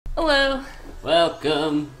Hello.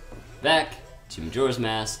 Welcome back to Majora's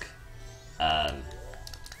Mask. Where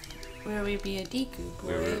we be a Deku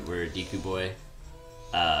boy. We're a Deku boy.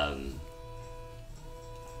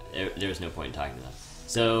 There's no point in talking to them.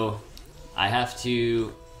 So, I have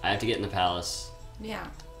to get in the palace. Yeah.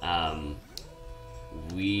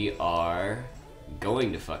 We are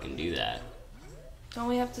going to fucking do that. Don't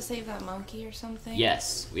we have to save that monkey or something?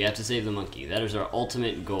 Yes, we have to save the monkey. That is our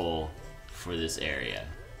ultimate goal for this area,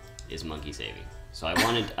 is monkey saving. So I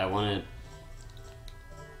want to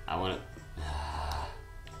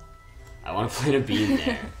plant a bean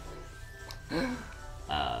there.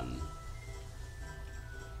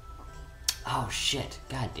 Oh shit!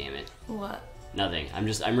 God damn it! What? Nothing.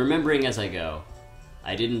 I'm remembering as I go.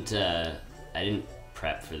 I didn't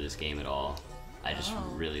prep for this game at all. I just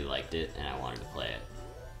really liked it and I wanted to play it.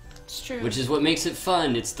 It's true. Which is what makes it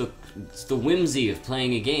fun. It's the whimsy of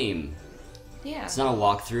playing a game. Yeah. It's not a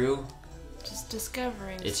walkthrough. Just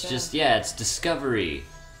discovering It's stuff. just, yeah, it's discovery.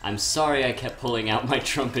 I'm sorry I kept pulling out my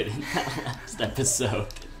trumpet in that last episode.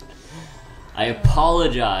 I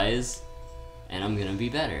apologize, and I'm gonna be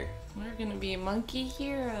better. We're gonna be monkey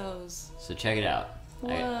heroes. So check it out.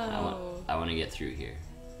 Whoa. I want to get through here.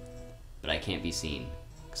 But I can't be seen.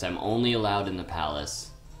 Because I'm only allowed in the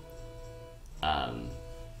palace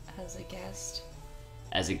As a guest.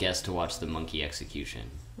 as a guest to watch the monkey execution.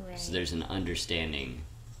 Right. So there's an understanding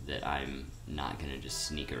that I'm not going to just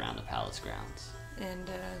sneak around the palace grounds. And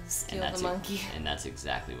steal the monkey. And that's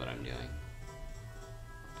exactly what I'm doing.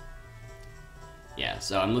 Yeah,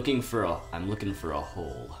 so I'm looking for a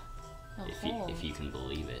hole. If you can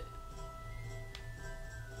believe it.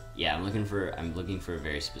 Yeah, I'm looking for a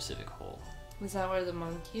very specific hole. Is that where the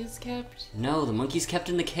monkey is kept? No, the monkey's kept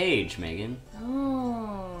in the cage, Megan.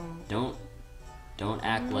 Oh. Don't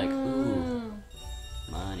act like ooh,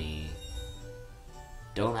 money.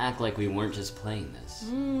 Don't act like we weren't just playing this.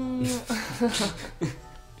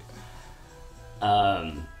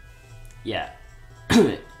 Yeah.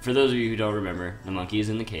 For those of you who don't remember, the monkey is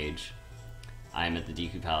in the cage. I'm at the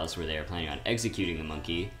Deku Palace where they are planning on executing the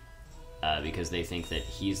monkey because they think that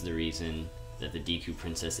he's the reason that the Deku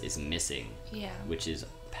Princess is missing. Yeah. Which is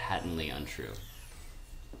patently untrue.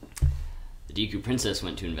 The Deku Princess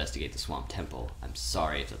went to investigate the Swamp Temple. I'm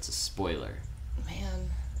sorry if that's a spoiler.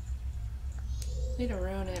 Man. Way to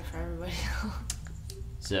ruin it for everybody else.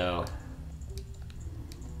 So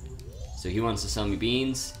he wants to sell me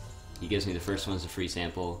beans. He gives me the first one as a free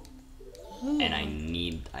sample. And I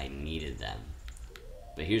needed them.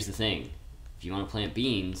 But here's the thing. If you want to plant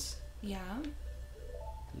beans, Yeah.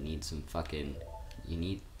 you need some fucking you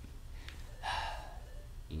need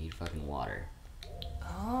fucking water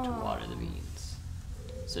Oh. to water the beans.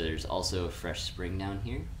 So there's also a fresh spring down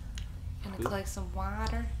here. Gonna collect some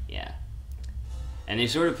water. Yeah. And they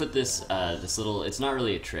sort of put this this little, it's not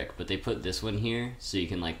really a trick, but they put this one here so you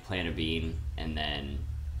can like plant a bean and then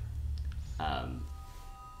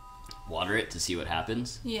water it to see what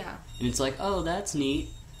happens. Yeah. And it's like, oh, that's neat.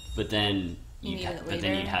 But then you'd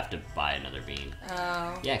later? have to buy another bean.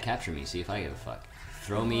 Oh. Yeah, capture me, see if I give a fuck.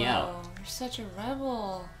 Throw me out. You're such a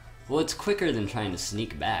rebel. Well, it's quicker than trying to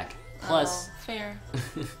sneak back. Plus, fair.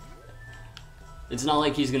 it's not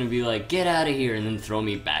like he's gonna be like, get out of here, and then throw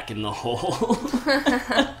me back in the hole.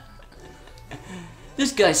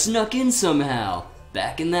 This guy snuck in somehow.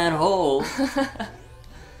 Back in that hole.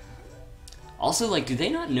 Also, like, do they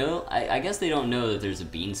not know? I guess they don't know that there's a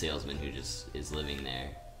bean salesman who just is living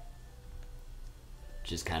there.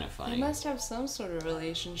 Which is kind of funny. They must have some sort of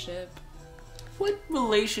relationship. What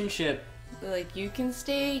relationship? Like, you can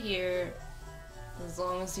stay here as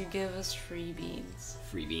long as you give us free beans.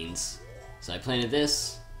 Free beans. So I planted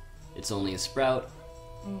this. It's only a sprout.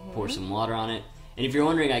 Pour some water on it. And if you're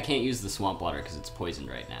wondering, I can't use the swamp water because it's poisoned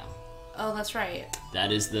right now. Oh, that's right.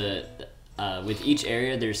 That is the... with each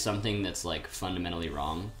area, there's something that's, like, fundamentally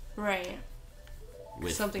wrong. Right.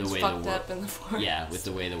 With Something's the way fucked up in the forest. Yeah, with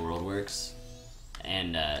the way the world works.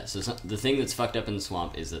 And so the thing that's fucked up in the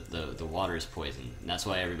swamp is that the water is poisoned. And that's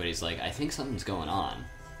why everybody's like, I think something's going on.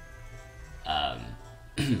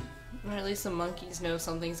 Or at least the monkeys know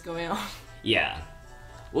something's going on. Yeah.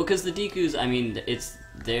 Well, because the Dekus, I mean, it's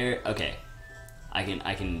their... Okay. I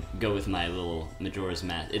can go with my little Majora's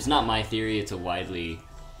Mask. It's not my theory, it's a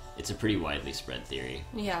pretty widely spread theory.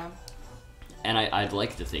 Yeah. And I'd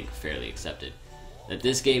like to think fairly accepted. That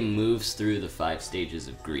this game moves through the 5 stages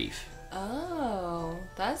of grief. Oh,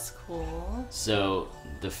 that's cool. So,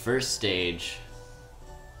 the first stage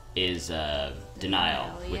is Denial,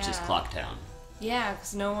 which is yeah. Clock Town. Yeah,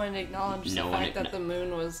 because no one acknowledged the fact that the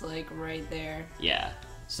moon was, like, right there. Yeah.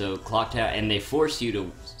 So, Clock Town, and they force you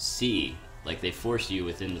to see Like, they force you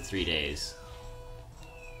within the 3 days.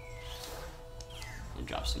 And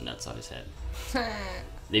drop some nuts on his head.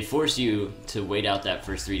 They force you to wait out that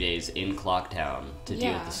first 3 days in Clocktown to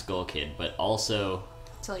deal with the Skull Kid, but also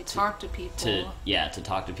to like talk to people. To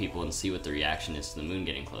talk to people and see what the reaction is to the moon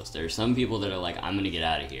getting close. There are some people that are like, I'm gonna get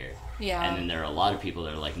out of here. Yeah. And then there are a lot of people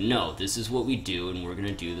that are like, no, this is what we do, and we're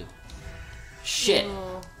gonna do the shit.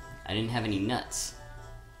 Ew. I didn't have any nuts.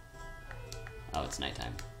 Oh, it's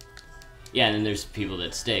nighttime. Yeah, and then there's people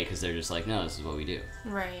that stay because they're just like, no, this is what we do.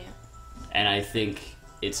 Right. And I think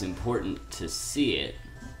it's important to see it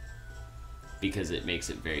because it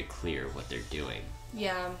makes it very clear what they're doing.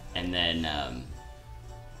 Yeah. And then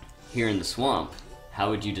here in the swamp, how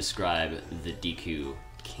would you describe the Deku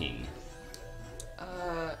King?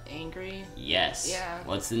 Angry. Yes. Yeah.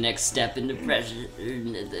 What's the next step in depression?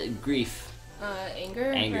 The grief.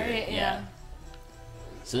 Anger. Anger. Right? Yeah.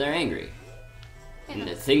 So they're angry. And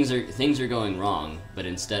things are going wrong, but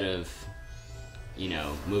instead of, you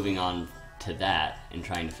know, moving on to that and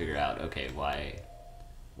trying to figure out, okay, why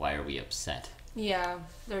are we upset? Yeah,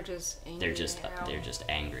 they're just angry. They're just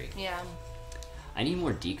angry. Yeah. I need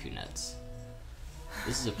more Deku nuts.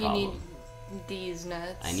 This is a problem. You need these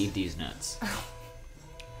nuts. I need these nuts.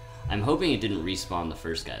 I'm hoping it didn't respawn the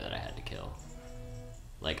first guy that I had to kill.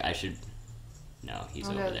 Like, I should... No, he's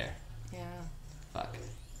over there. Yeah. Fuck.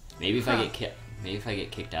 Maybe if I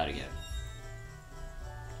get kicked out again.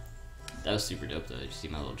 That was super dope, though. Did you see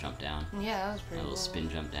my little jump down? Yeah, that was pretty cool. My little spin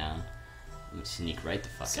jump down. I'm gonna sneak right the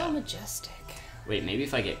fuck out. So majestic. Wait, maybe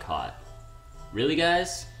if I get caught. Really,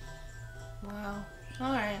 guys? Wow.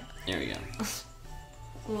 Alright. There we go.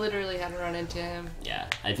 Literally had to run into him. Yeah,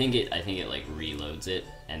 I think it like reloads it,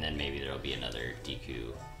 and then maybe there'll be another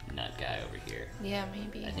Deku nut guy over here. Yeah,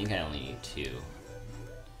 maybe. I think I only need 2.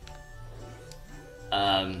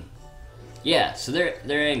 Yeah, so they're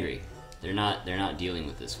angry. They're not dealing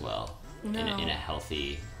with this well. No. in a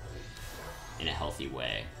healthy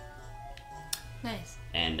way. Nice.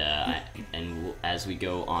 And as we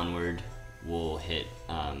go onward, we'll hit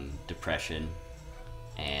depression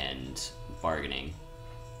and bargaining.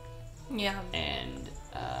 Yeah. And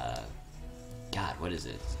God, what is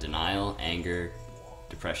it? It's denial, anger,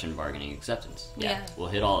 depression, bargaining, acceptance. Yeah. We'll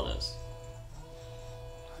hit all of those.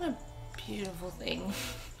 What a beautiful thing.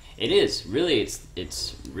 It is. Really,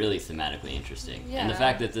 it's really thematically interesting. Yeah. And the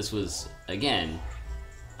fact that this was, again,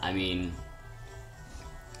 I mean,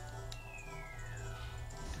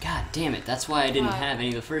 God damn it, that's why I didn't have any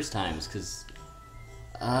of the first times, because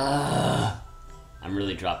I'm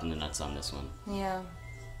really dropping the nuts on this one. Yeah.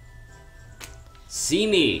 See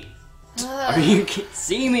me! Are you kidding?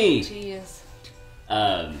 See me! Jeez.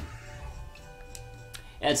 Yeah,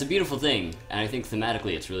 it's a beautiful thing, and I think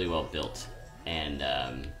thematically it's really well built. And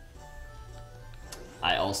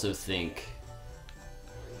I also think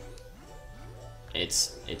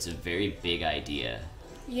it's a very big idea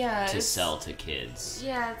to sell to kids.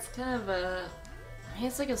 Yeah, it's kind of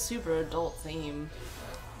it's like a super adult theme.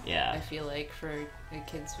 Yeah. I feel like for a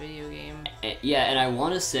kid's video game. Yeah, and I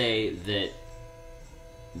want to say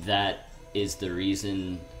that is the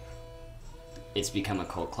reason it's become a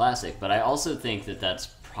cult classic, but I also think that that's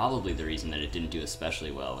probably the reason that it didn't do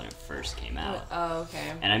especially well when it first came out. Oh,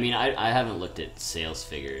 okay. And I mean, I haven't looked at sales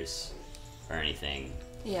figures or anything,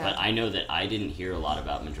 but I know that I didn't hear a lot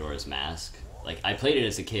about Majora's Mask. Like, I played it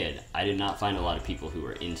as a kid. I did not find a lot of people who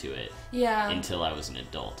were into it until I was an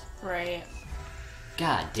adult. Right.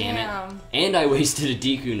 God damn it. And I wasted a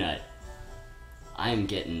Deku nut. I'm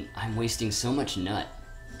wasting so much nut.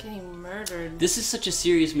 Getting murdered. This is such a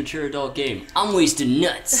serious, mature adult game. I'm wasting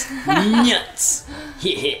nuts. Nuts.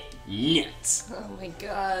 Hit. Nuts. Oh my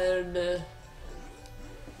god.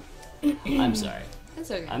 I'm sorry. It's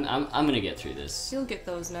okay. I'm gonna get through this. You'll get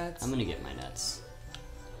those nuts. I'm gonna get my nuts.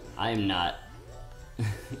 I am not...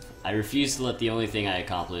 I refuse to let the only thing I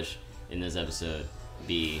accomplish in this episode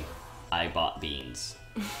be I bought beans.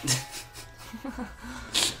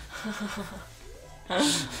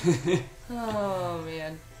 Oh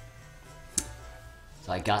man.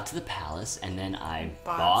 So I got to the palace and then I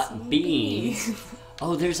bought beans.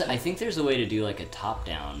 Oh, I think there's a way to do like a top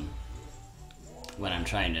down when I'm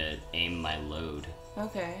trying to aim my load.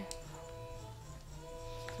 Okay.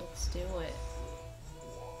 Let's do it.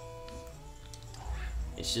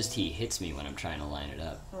 It's just he hits me when I'm trying to line it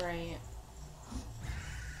up. Right.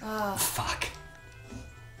 Fuck.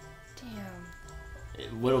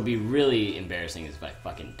 Damn. What'll be really embarrassing is if I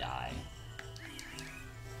fucking die.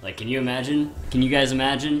 Like, can you imagine? Can you guys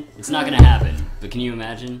imagine? It's not gonna happen, but can you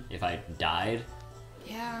imagine if I died?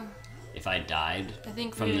 Yeah. If I died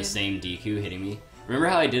from the same Deku hitting me? Remember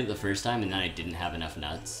how I did it the first time and then I didn't have enough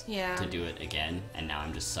nuts Yeah. to do it again, and now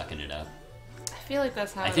I'm just sucking it up? I feel like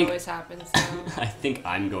that's how it think- always happens now. I think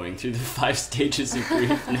I'm going through the 5 stages of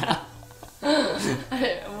grief now.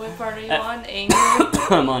 What part are you on? Anger?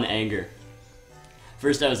 I'm on anger.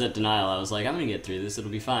 First I was at denial. I was like, I'm gonna get through this, it'll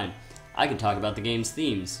be fine. I can talk about the game's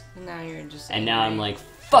themes. And now you're just And now I'm like,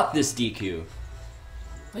 fuck this Deku.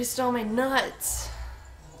 wasted all my nuts.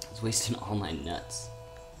 I was wasting all my nuts.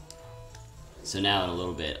 So now in a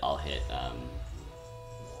little bit I'll hit,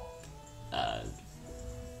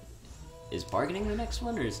 is bargaining the next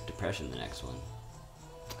one or is depression the next one?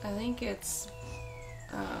 I think it's,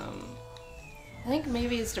 I think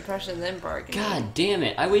maybe it's depression then bargaining. God damn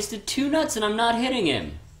it, I wasted 2 nuts and I'm not hitting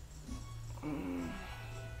him.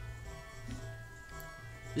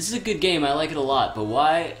 This is a good game, I like it a lot, but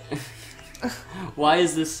why... why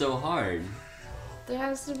is this so hard? There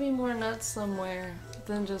has to be more nuts somewhere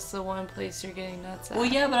than just the one place you're getting nuts at. Well,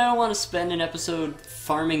 yeah, but I don't want to spend an episode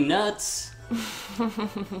farming nuts.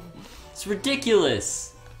 It's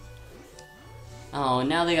ridiculous. Oh, and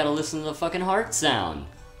now they gotta listen to the fucking heart sound.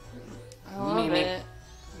 I love it.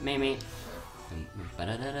 Mimi. It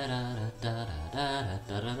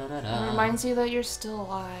reminds you that you're still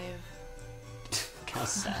alive. How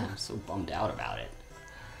sad. I'm so bummed out about it.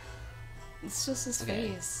 It's just his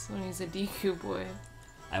Okay. face when he's a Deku boy.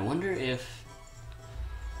 I wonder if...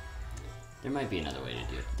 There might be another way to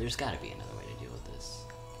do it. There's gotta be another way to deal with this.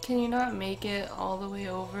 Can you not make it all the way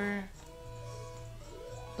over?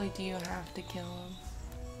 Like, do you have to kill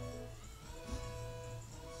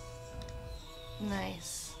him?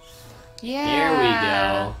 Nice. Yeah! There we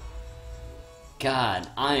go. God,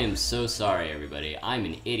 I am so sorry, everybody. I'm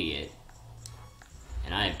an idiot.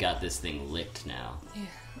 And I've got this thing licked now. Yeah.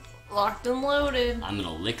 Locked and loaded. I'm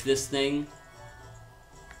gonna lick this thing.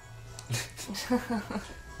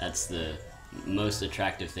 That's the most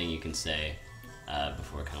attractive thing you can say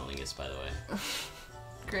before cunnilingus, by the way.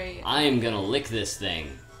 Great. I am gonna lick this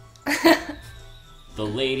thing. The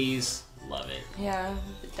ladies love it. Yeah,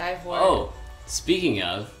 dive for it. Oh, speaking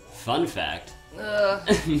of, fun fact,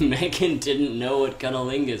 Ugh. Megan didn't know what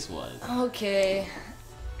cunnilingus was. Okay.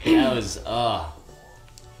 That was,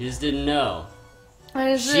 she just didn't know.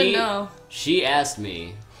 I just didn't know. She asked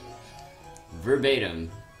me, verbatim,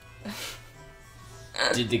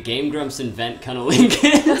 did the Game Grumps invent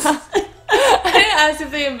cunnilingus? I didn't ask if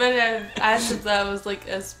they invented it. I asked if that was like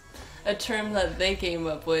a term that they came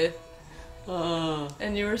up with.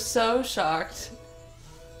 And you were so shocked.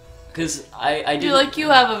 Because I didn't... You're like, you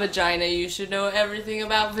have a vagina, you should know everything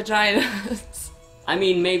about vaginas. I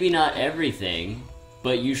mean, maybe not everything,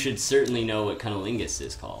 but you should certainly know what cunnilingus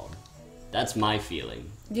is called. That's my feeling.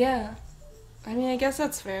 Yeah. I mean, I guess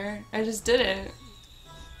that's fair. I just didn't.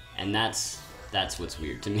 And that's what's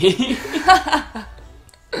weird to me.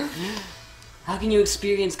 How can you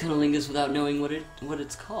experience cunnilingus without knowing what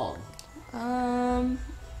it's called?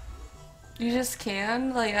 You just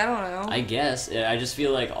can? Like, I don't know. I guess. I just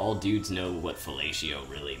feel like all dudes know what fellatio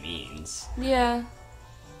really means. Yeah.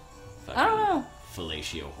 I don't know.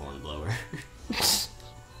 Fellatio hornblower.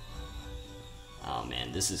 Oh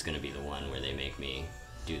man, this is gonna be the one where they make me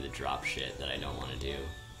do the drop shit that I don't want to do.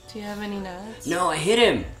 Do you have any nuts? No, I hit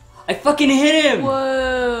him! I fucking hit him!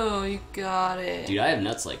 Whoa, you got it. Dude, I have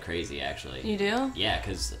nuts like crazy, actually. You do? Yeah,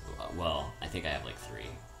 because, well, I think I have like 3.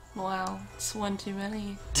 Wow, it's one too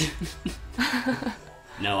many.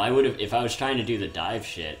 No, I would have, if I was trying to do the dive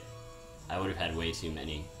shit, I would have had way too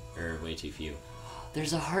many, or way too few.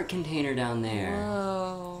 There's a heart container down there.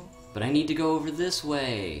 Whoa. But I need to go over this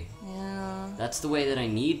way. Yeah. That's the way that I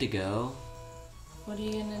need to go. What are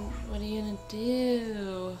you gonna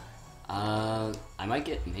do?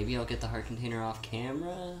 Maybe I'll get the heart container off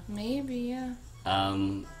camera. Maybe, yeah.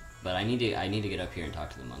 But I need to get up here and talk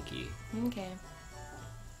to the monkey. Okay.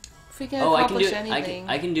 If we can Oh, I accomplish can do it. anything.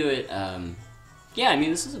 I can do it. Yeah, I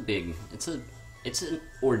mean, this is it's an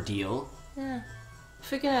ordeal. Yeah.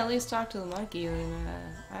 If we can at least talk to the monkey, then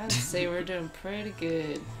I would say we're doing pretty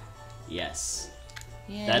good. Yes.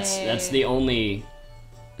 Yay. That's the only.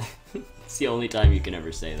 It's the only time you can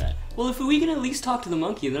ever say that. Well, if we can at least talk to the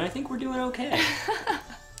monkey, then I think we're doing okay.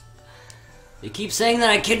 They keep saying that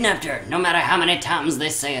I kidnapped her. No matter how many times they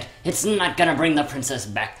say it, it's not gonna bring the princess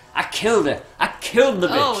back. I killed her. I killed the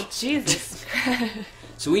bitch. Oh, Jesus Christ.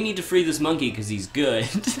 So we need to free this monkey because he's good.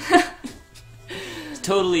 He's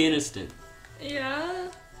totally innocent. Yeah.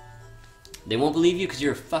 They won't believe you because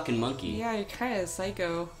you're a fucking monkey. Yeah, you're kind of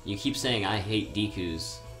psycho. You keep saying I hate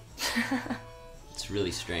Dekus. It's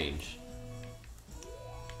really strange.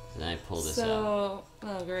 Then I pull this out.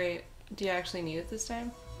 Oh great. Do you actually need it this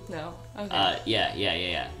time? No. Okay.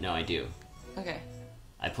 Yeah. No, I do. Okay.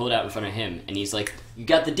 I pull it out in front of him, and he's like, "You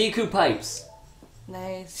got the Deku pipes!"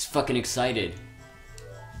 Nice. He's fucking excited.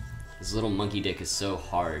 His little monkey dick is so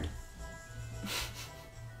hard.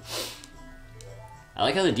 I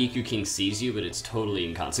like how the Deku King sees you, but it's totally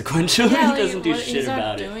inconsequential. Yeah, He doesn't do shit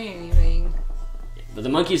about it. He's not doing anything. But the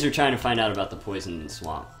monkeys are trying to find out about the poison in the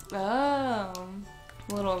swamp. Oh,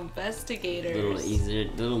 little investigators.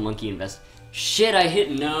 Little monkey invest. Shit! I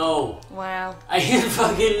hit no. Wow. I hit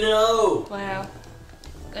fucking no. Wow.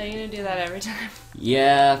 Are you gonna do that every time?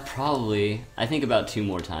 Yeah, probably. I think about 2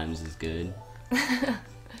 more times is good.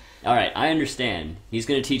 Alright, I understand. He's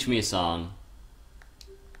gonna teach me a song.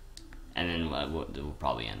 And then we'll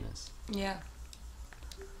probably end this. Yeah.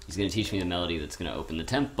 He's gonna teach me the melody that's gonna open the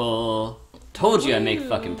temple. Told you I make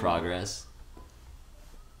fucking progress.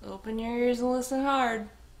 Open your ears and listen hard.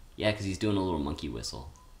 Yeah, because he's doing a little monkey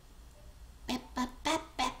whistle.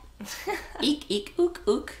 Eek, eek, ook,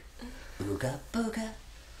 ook. Booga, booga.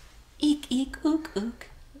 Eek, eek, ook, ook.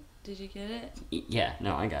 Did you get it? Yeah,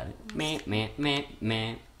 no, I got it. Meh, meh, meh,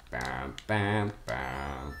 meh. Bam, bam,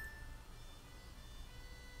 bam.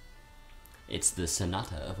 It's the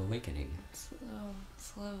Sonata of Awakening. It's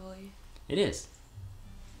lovely. It is.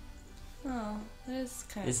 Oh, it is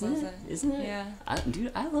kind of Isn't pleasant. it? Isn't it? Yeah.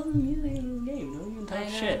 Dude, I love the music in this game. Don't even talk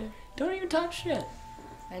shit. Don't even talk shit.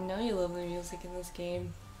 I know you love the music in this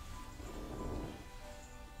game.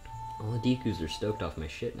 All the Dekus are stoked off my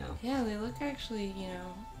shit now. Yeah, they look actually, you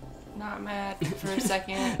know, not mad for a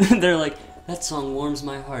second. They're like, that song warms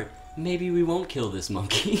my heart. Maybe we won't kill this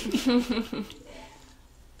monkey.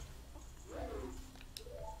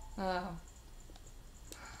 Oh.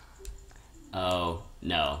 Oh,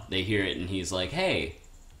 no. They hear it and he's like, hey,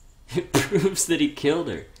 it proves that he killed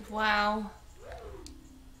her. Wow.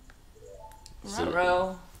 So-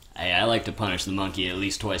 Ruh-roh. Hey, I like to punish the monkey at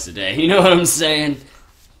least twice a day. You know what I'm saying?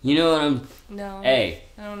 You know what I'm... No. Hey.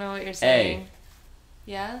 I don't know what you're saying. Hey.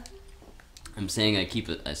 Yeah? I'm saying I keep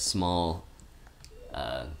a small...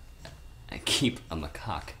 I keep a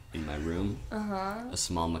macaque in my room. Uh-huh. A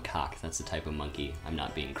small macaque. That's the type of monkey. I'm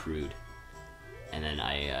not being crude. And then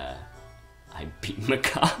I beat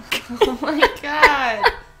macaque. Oh my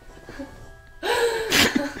god.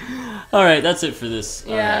 Alright, that's it for this.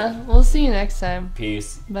 Yeah, Alright. we'll see you next time.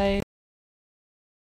 Peace. Bye.